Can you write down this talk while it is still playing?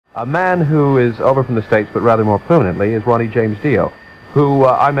A man who is over from the States, but rather more permanently, is Ronnie James Dio, who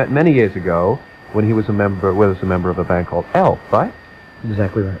I met many years ago when he was a member of a band called Elf, right?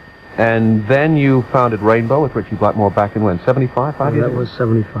 Exactly right. And then you founded Rainbow with Richie Blackmore back in when, 75, 5 years ago? That was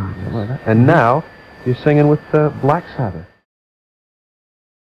 75, yes. Like that. And now you're singing with Black Sabbath.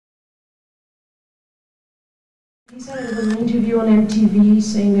 He said in an interview on MTV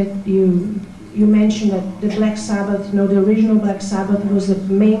saying that you mentioned that the Black Sabbath, the original Black Sabbath was the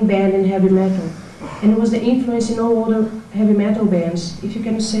main band in heavy metal. And it was the influence in all other heavy metal bands. If you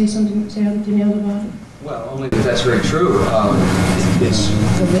can say something else about it. Well, only that that's very true. It's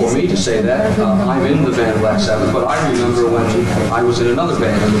for me to say that. I'm in the band Black Sabbath, but I remember when I was in another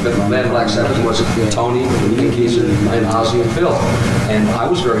band, and the band Black Sabbath was Tony, and Geezer, and Ozzy and Phil. And I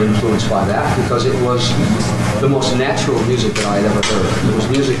was very influenced by that because it was the most natural music that I had ever heard. It was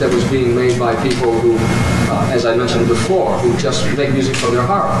music that was being made by people who, as I mentioned before, who just make music from their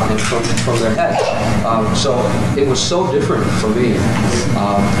heart and from their head. So it was so different for me.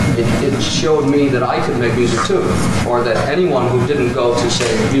 It showed me that I could make music too, or that anyone who didn't go to,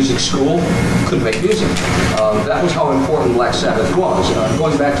 say, music school could make music. That was how important Black Sabbath was.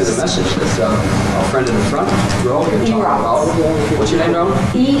 Going back to the message that our friend in the front row here talking about. What's your name, Darwin?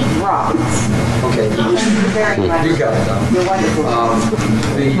 E. Rock. Okay. You got it, Darwin. You're wonderful.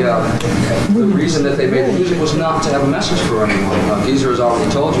 The reason that they made the music was not to have a message for anyone. Geezer has already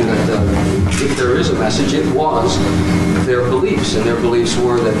told you that if there is a message, it was their beliefs, and their beliefs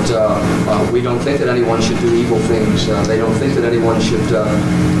were that we don't think that anyone should do evil things. They don't think that anyone should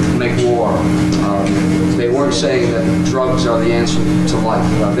make war. They weren't saying that drugs are the answer to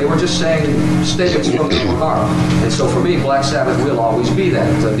life. They were just saying statements from their heart. And so for me, Black Sabbath will always be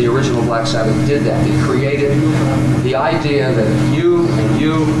that. The original Black Sabbath did that. It created the idea that you and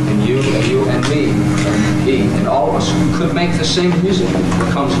you and you and you and me and he and all of us could make the same music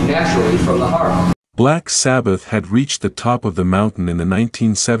that comes naturally from the heart. Black Sabbath had reached the top of the mountain in the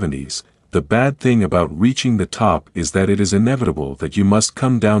 1970s. The bad thing about reaching the top is that it is inevitable that you must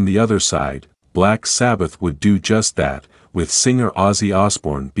come down the other side. Black Sabbath would do just that, with singer Ozzy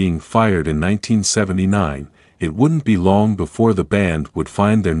Osbourne being fired in 1979. It wouldn't be long before the band would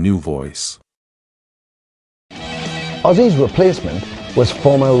find their new voice. Ozzy's replacement was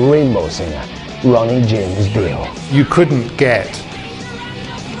former Rainbow singer Ronnie James Dio. You couldn't get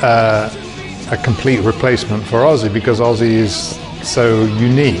a complete replacement for Ozzy because Ozzy is so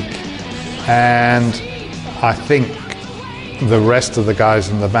unique, and I think the rest of the guys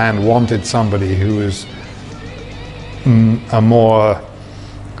in the band wanted somebody who was a more,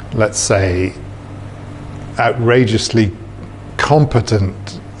 let's say, outrageously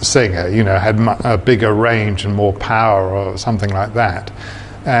competent singer, had a bigger range and more power or something like that.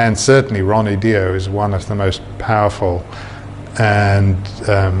 And certainly Ronnie Dio is one of the most powerful and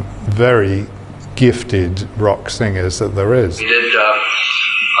very gifted rock singers that there is. We did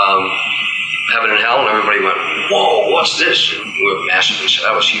Heaven and Hell, and everybody went, "Whoa, what's this?" And we were massive, and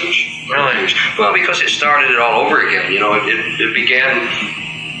that was huge. Really huge. Well, because it started it all over again. It began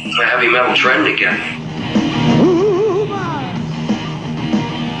a heavy metal trend again.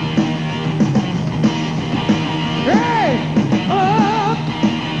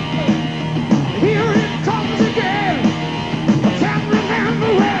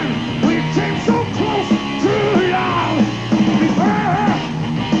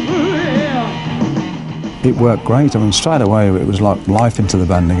 It worked great. I mean, straight away it was like life into the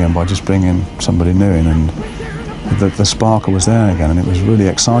band again by just bringing somebody new in, and the sparkle was there again, and it was really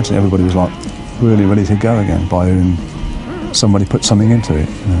exciting. Everybody was like really ready to go again by whom somebody put something into it.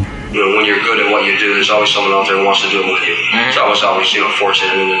 When you're good at what you do, there's always someone out there who wants to do it with you. So I was always,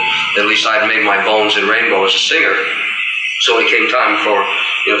 fortunate, and at least I had made my bones in Rainbow as a singer. So when it came time for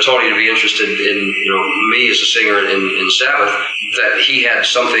Tony to be interested in me as a singer in Sabbath, that he had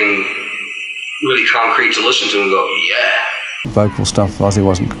something really concrete to listen to and go, yeah. Vocal stuff, Ozzy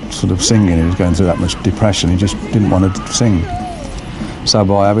wasn't sort of singing, he was going through that much depression, he just didn't want to sing. So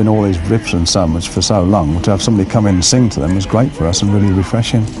by having all these riffs and so much for so long, to have somebody come in and sing to them was great for us and really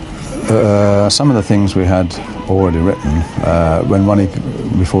refreshing. Some of the things we had already written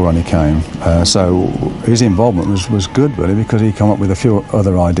before Ronnie came, so his involvement was good really, because he came up with a few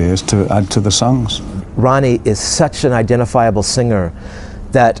other ideas to add to the songs. Ronnie is such an identifiable singer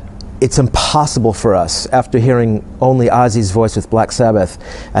that it's impossible for us, after hearing only Ozzy's voice with Black Sabbath,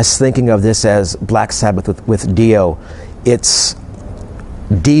 as thinking of this as Black Sabbath with Dio. It's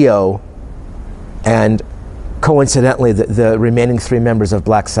Dio and Coincidentally, the remaining 3 members of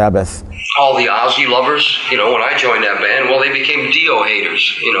Black Sabbath. All the Ozzy lovers, you know, when I joined that band, well, they became Dio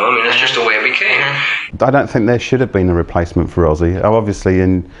haters. You know, I mean, that's just the way it became. I don't think there should have been a replacement for Ozzy. Obviously,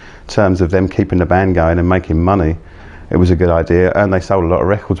 in terms of them keeping the band going and making money, it was a good idea, and they sold a lot of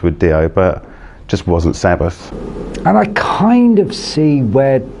records with Dio, but just wasn't Sabbath. And I kind of see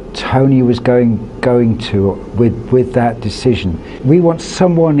where Tony was going to with that decision. We want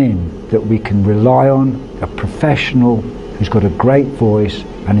someone in that we can rely on, a professional who's got a great voice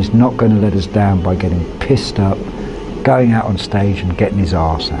and is not going to let us down by getting pissed up, going out on stage and getting his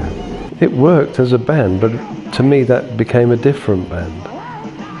arse out. It worked as a band, but to me that became a different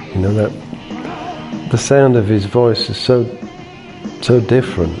band. You know, that the sound of his voice is so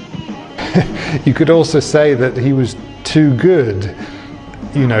different. You could also say that he was too good.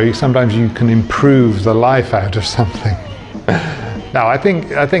 You know, sometimes you can improve the life out of something. Now, I think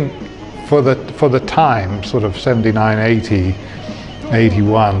for the time, sort of 79, 80,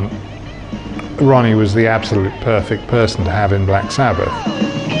 81, Ronnie was the absolute perfect person to have in Black Sabbath.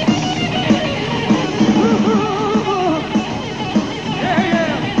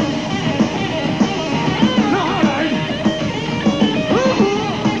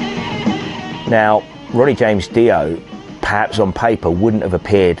 Now, Ronnie James Dio, perhaps on paper, wouldn't have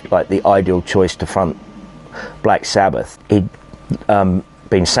appeared like the ideal choice to front Black Sabbath. He'd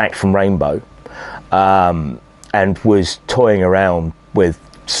been sacked from Rainbow and was toying around with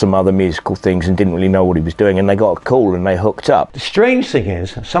some other musical things and didn't really know what he was doing, and they got a call and they hooked up. The strange thing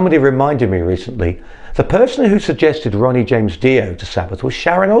is, somebody reminded me recently, the person who suggested Ronnie James Dio to Sabbath was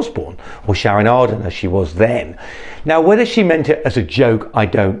Sharon Osbourne, or Sharon Arden as she was then. Now, whether she meant it as a joke, I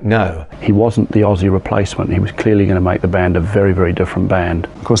don't know. He wasn't the Ozzy replacement. He was clearly going to make the band a very, very different band.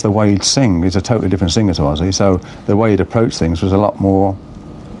 Of course, the way he'd sing, he's a totally different singer to Ozzy, so the way he'd approach things was a lot more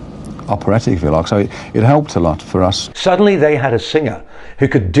operatic, if you like, so it helped a lot for us. Suddenly they had a singer who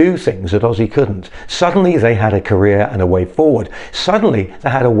could do things that Ozzy couldn't. Suddenly they had a career and a way forward. Suddenly they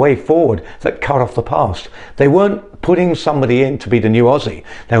had a way forward that cut off the past. They weren't putting somebody in to be the new Ozzy.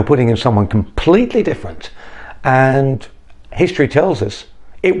 They were putting in someone completely different. And history tells us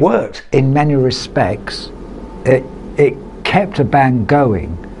it worked. In many respects, it kept a band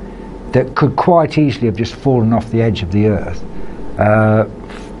going that could quite easily have just fallen off the edge of the earth.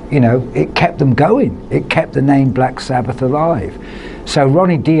 You know, it kept them going. It kept the name Black Sabbath alive. So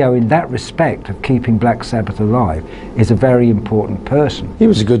Ronnie Dio, in that respect of keeping Black Sabbath alive, is a very important person. He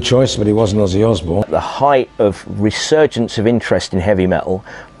was a good choice, but he wasn't Ozzy Osbourne. At the height of resurgence of interest in heavy metal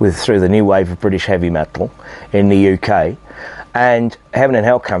through the new wave of British heavy metal in the UK, and Heaven and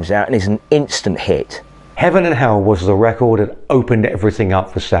Hell comes out and is an instant hit. Heaven and Hell was the record that opened everything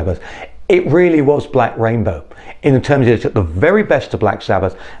up for Sabbath. It really was Black Rainbow. In terms of it's the very best of Black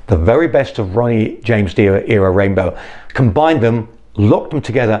Sabbath, the very best of Ronnie James Dio era Rainbow, combined them, locked them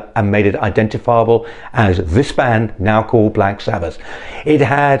together and made it identifiable as this band now called Black Sabbath. It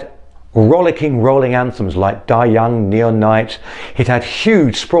had rollicking, rolling anthems like Die Young, Neon Night. It had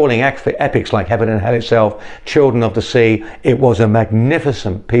huge, sprawling epics like Heaven and Hell itself, Children of the Sea. It was a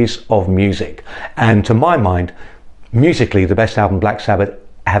magnificent piece of music. And to my mind, musically, the best album Black Sabbath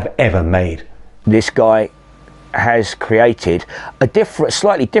have ever made. This guy has created a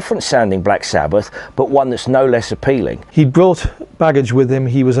slightly different sounding Black Sabbath, but one that's no less appealing. He brought baggage with him.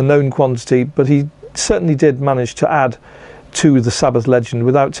 He was a known quantity, but he certainly did manage to add to the Sabbath legend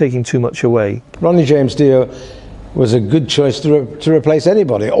without taking too much away. Ronnie James Dio was a good choice to replace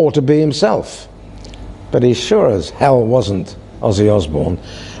anybody, or to be himself. But he sure as hell wasn't Ozzy Osbourne,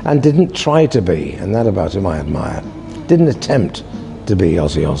 and didn't try to be, and that about him I admire. Didn't attempt to be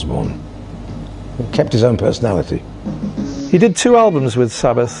Ozzy Osbourne. He kept his own personality. He did 2 albums with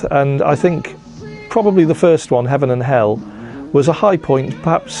Sabbath, and I think probably the first one, Heaven and Hell, was a high point,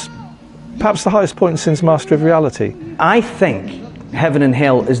 perhaps the highest point since Master of Reality. I think Heaven and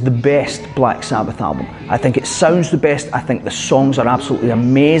Hell is the best Black Sabbath album. I think it sounds the best. I think the songs are absolutely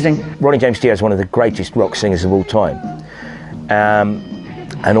amazing. Ronnie James Dio is one of the greatest rock singers of all time,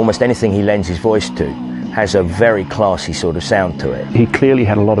 and almost anything he lends his voice to has a very classy sort of sound to it. He clearly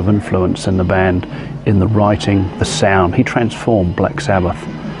had a lot of influence in the band, in the writing, the sound. He transformed Black Sabbath,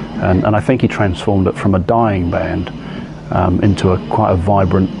 and I think he transformed it from a dying band into quite a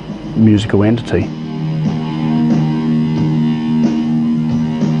vibrant musical entity.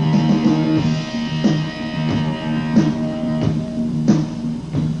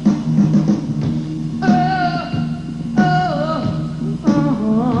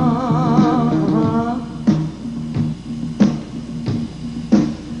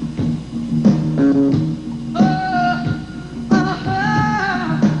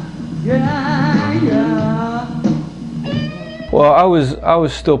 Yeah, yeah. Well, I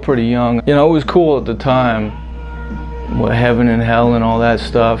was still pretty young. You know, it was cool at the time, with heaven and hell and all that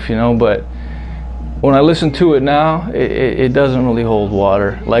stuff, you know, but when I listen to it now, it doesn't really hold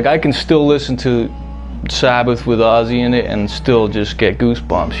water. Like, I can still listen to Sabbath with Ozzy in it and still just get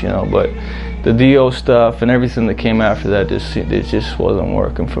goosebumps, you know, but the Dio stuff and everything that came after that, it just wasn't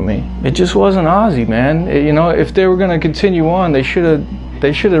working for me. It just wasn't Ozzy, man. You know, if they were going to continue on, they should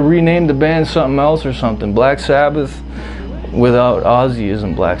have renamed the band something else or something. Black Sabbath without Ozzy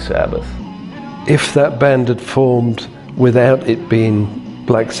isn't Black Sabbath. If that band had formed without it being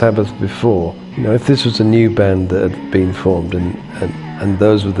Black Sabbath before, you know, if this was a new band that had been formed and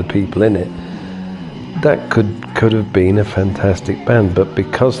those were the people in it, that could have been a fantastic band. But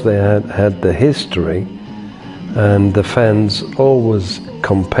because they had the history, and the fans always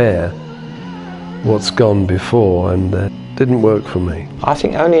compare what's gone before, and didn't work for me. I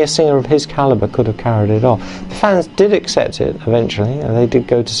think only a singer of his calibre could have carried it off. The fans did accept it eventually, and they did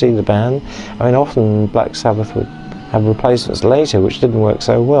go to see the band. I mean, often Black Sabbath would have replacements later, which didn't work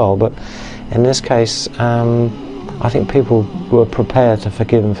so well, but in this case, I think people were prepared to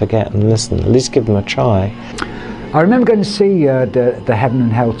forgive and forget and listen, at least give them a try. I remember going to see the Heaven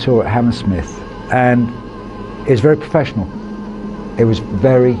and Hell tour at Hammersmith, and it was very professional. It was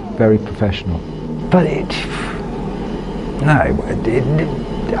very, very professional. But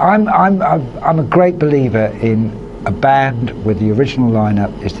I'm a great believer in a band with the original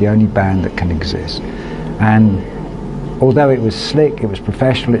lineup is the only band that can exist. And although it was slick, it was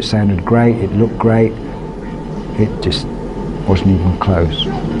professional, it sounded great, it looked great, it just wasn't even close.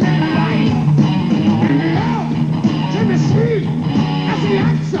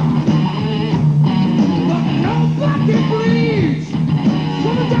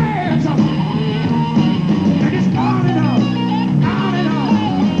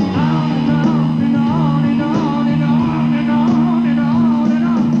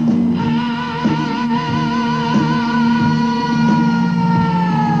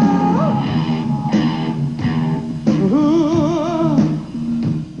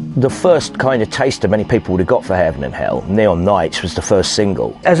 The first kind of taster many people would have got for Heaven and Hell, Neon Nights, was the first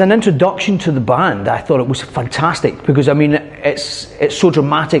single. As an introduction to the band, I thought it was fantastic because, I mean, it's so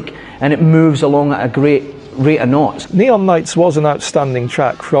dramatic and it moves along at a great rate of knots. Neon Nights was an outstanding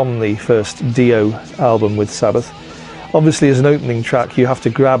track from the first Dio album with Sabbath. Obviously, as an opening track, you have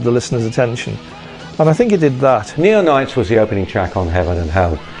to grab the listener's attention, and I think it did that. Neon Nights was the opening track on Heaven and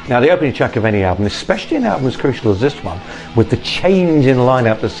Hell. Now, the opening track of any album, especially an album as crucial as this one, with the change in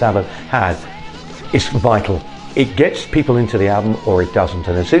lineup that Sabbath had, is vital. It gets people into the album or it doesn't.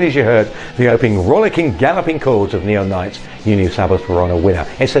 And as soon as you heard the opening rollicking, galloping chords of Neon Nights, you knew Sabbath were on a winner.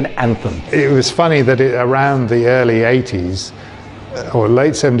 It's an anthem. It was funny that around the early 80s, or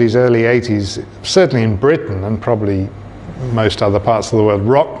late 70s, early 80s, certainly in Britain and probably most other parts of the world,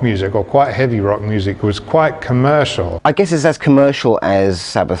 rock music, or quite heavy rock music, was quite commercial. I guess it's as commercial as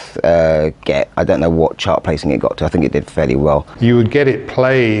Sabbath get. I don't know what chart placing it got to. I think it did fairly well. You would get it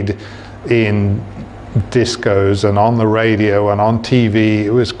played in discos and on the radio and on TV.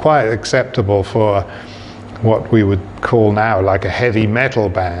 It was quite acceptable for what we would call now like a heavy metal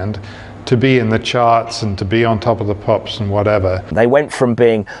band to be in the charts and to be on top of the pops and whatever. They went from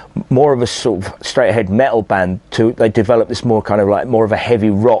being more of a sort of straight ahead metal band to they developed this more kind of like more of a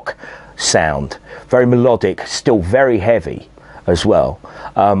heavy rock sound, very melodic, still very heavy as well,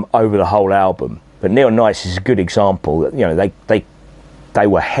 over the whole album. But Neon Nights is a good example that, you know, they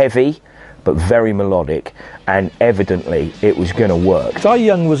were heavy but very melodic, and evidently it was going to work. Die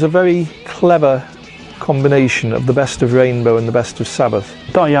Young was a very clever combination of the best of Rainbow and the best of Sabbath.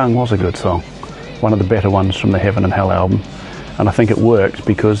 Die Young was a good song, one of the better ones from the Heaven and Hell album, and I think it worked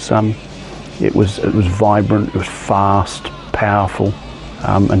because it was vibrant, it was fast, powerful,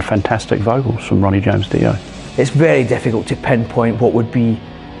 and fantastic vocals from Ronnie James Dio. It's very difficult to pinpoint what would be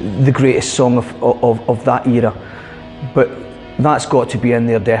the greatest song of that era, but that's got to be in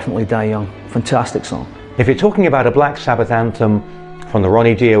there, definitely. Die Young, fantastic song. If you're talking about a Black Sabbath anthem from the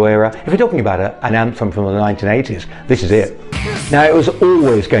Ronnie Dio era, if you're talking about an anthem from the 1980s, this is it. Now, it was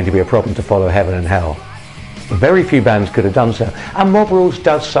always going to be a problem to follow Heaven and Hell. Very few bands could have done so, and Mob Rules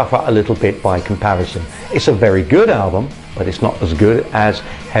does suffer a little bit by comparison. It's a very good album, but it's not as good as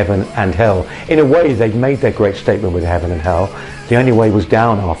Heaven and Hell. In a way, they made their great statement with Heaven and Hell. The Only Way was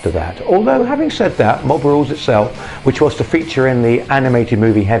down after that. Although, having said that, Mob Rules itself, which was to feature in the animated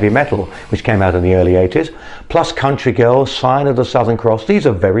movie Heavy Metal, which came out in the early 80s, plus Country Girl, Sign of the Southern Cross, these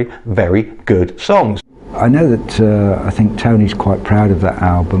are very, very good songs. I know that I think Tony's quite proud of that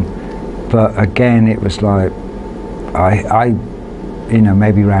album, but again, it was like, you know,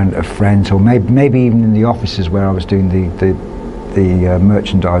 maybe around friends, or maybe even in the offices where I was doing the the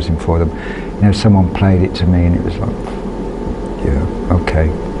merchandising for them, you know, someone played it to me and it was like, yeah, okay.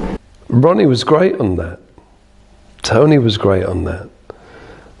 Ronnie was great on that. Tony was great on that.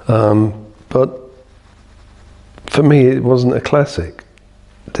 But for me, it wasn't a classic.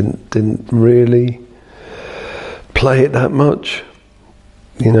 Didn't really play it that much.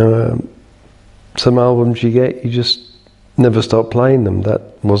 You know, some albums you get, you just never stop playing them. That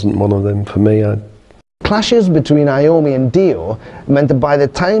wasn't one of them for me. Clashes between Iommi and Dio meant that by the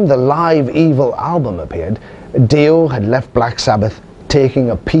time the Live Evil album appeared, Dio had left Black Sabbath, taking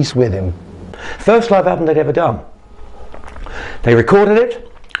a piece with him. First live album they'd ever done. They recorded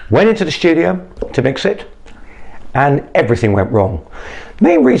it, went into the studio to mix it, and everything went wrong.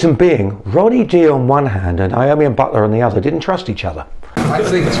 Main reason being, Ronnie Dio on one hand and Iommi and Butler on the other didn't trust each other. I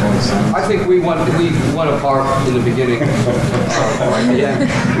think we went apart in the beginning, or at the end,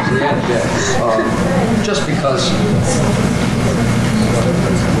 just because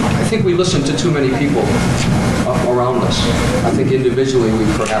I think we listened to too many people around us. I think individually we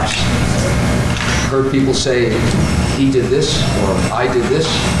perhaps heard people say, he did this, or I did this,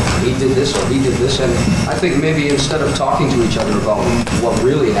 he did this, or he did this, and I think maybe instead of talking to each other about what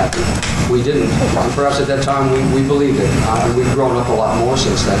really happened, we didn't. And perhaps at that time we believed it. We've grown up a lot more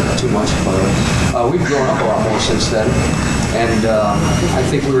since then. Too much, but we've grown up a lot more since then. And I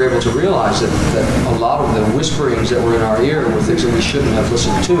think we were able to realize that a lot of the whisperings that were in our ear were things that we shouldn't have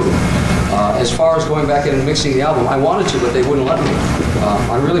listened to. As far as going back in and mixing the album, I wanted to, but they wouldn't let me.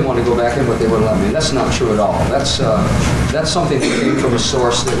 I really wanted to go back in, but they wouldn't let me. That's not true at all. That's something that came from a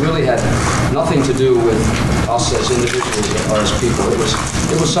source that really had nothing to do with us as individuals or as people.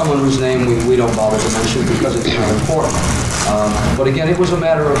 It was someone whose name we don't bother to mention because it's not important. But again, it was a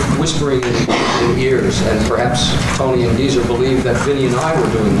matter of whispering in ears, and perhaps Tony and Geezer believed that Vinny and I were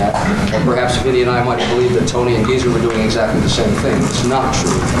doing that, or perhaps Vinny and I might have believed that Tony and Geezer were doing exactly the same thing. It's not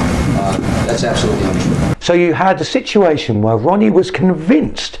true. That's absolutely untrue. So you had a situation where Ronnie was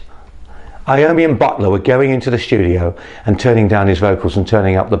convinced Iommi and Butler were going into the studio and turning down his vocals and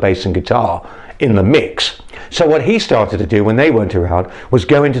turning up the bass and guitar in the mix. So what he started to do when they weren't around was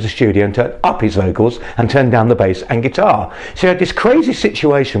go into the studio and turn up his vocals and turn down the bass and guitar. So you had this crazy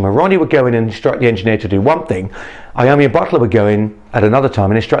situation where Ronnie would go in and instruct the engineer to do one thing, Iommi and Butler would go in at another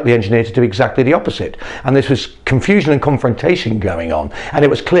time and instruct the engineer to do exactly the opposite. And this was confusion and confrontation going on. And it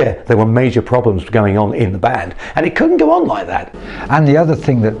was clear there were major problems going on in the band. And it couldn't go on like that. And the other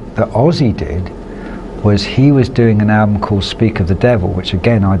thing that Ozzy did was he was doing an album called Speak of the Devil, which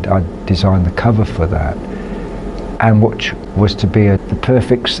again I designed the cover for that, and which was to be the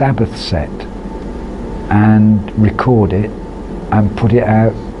perfect Sabbath set, and record it and put it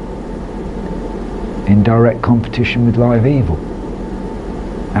out in direct competition with Live Evil.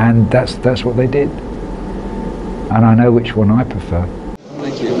 And that's what they did. And I know which one I prefer.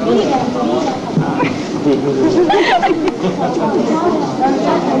 Thank you.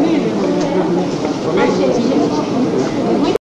 For me?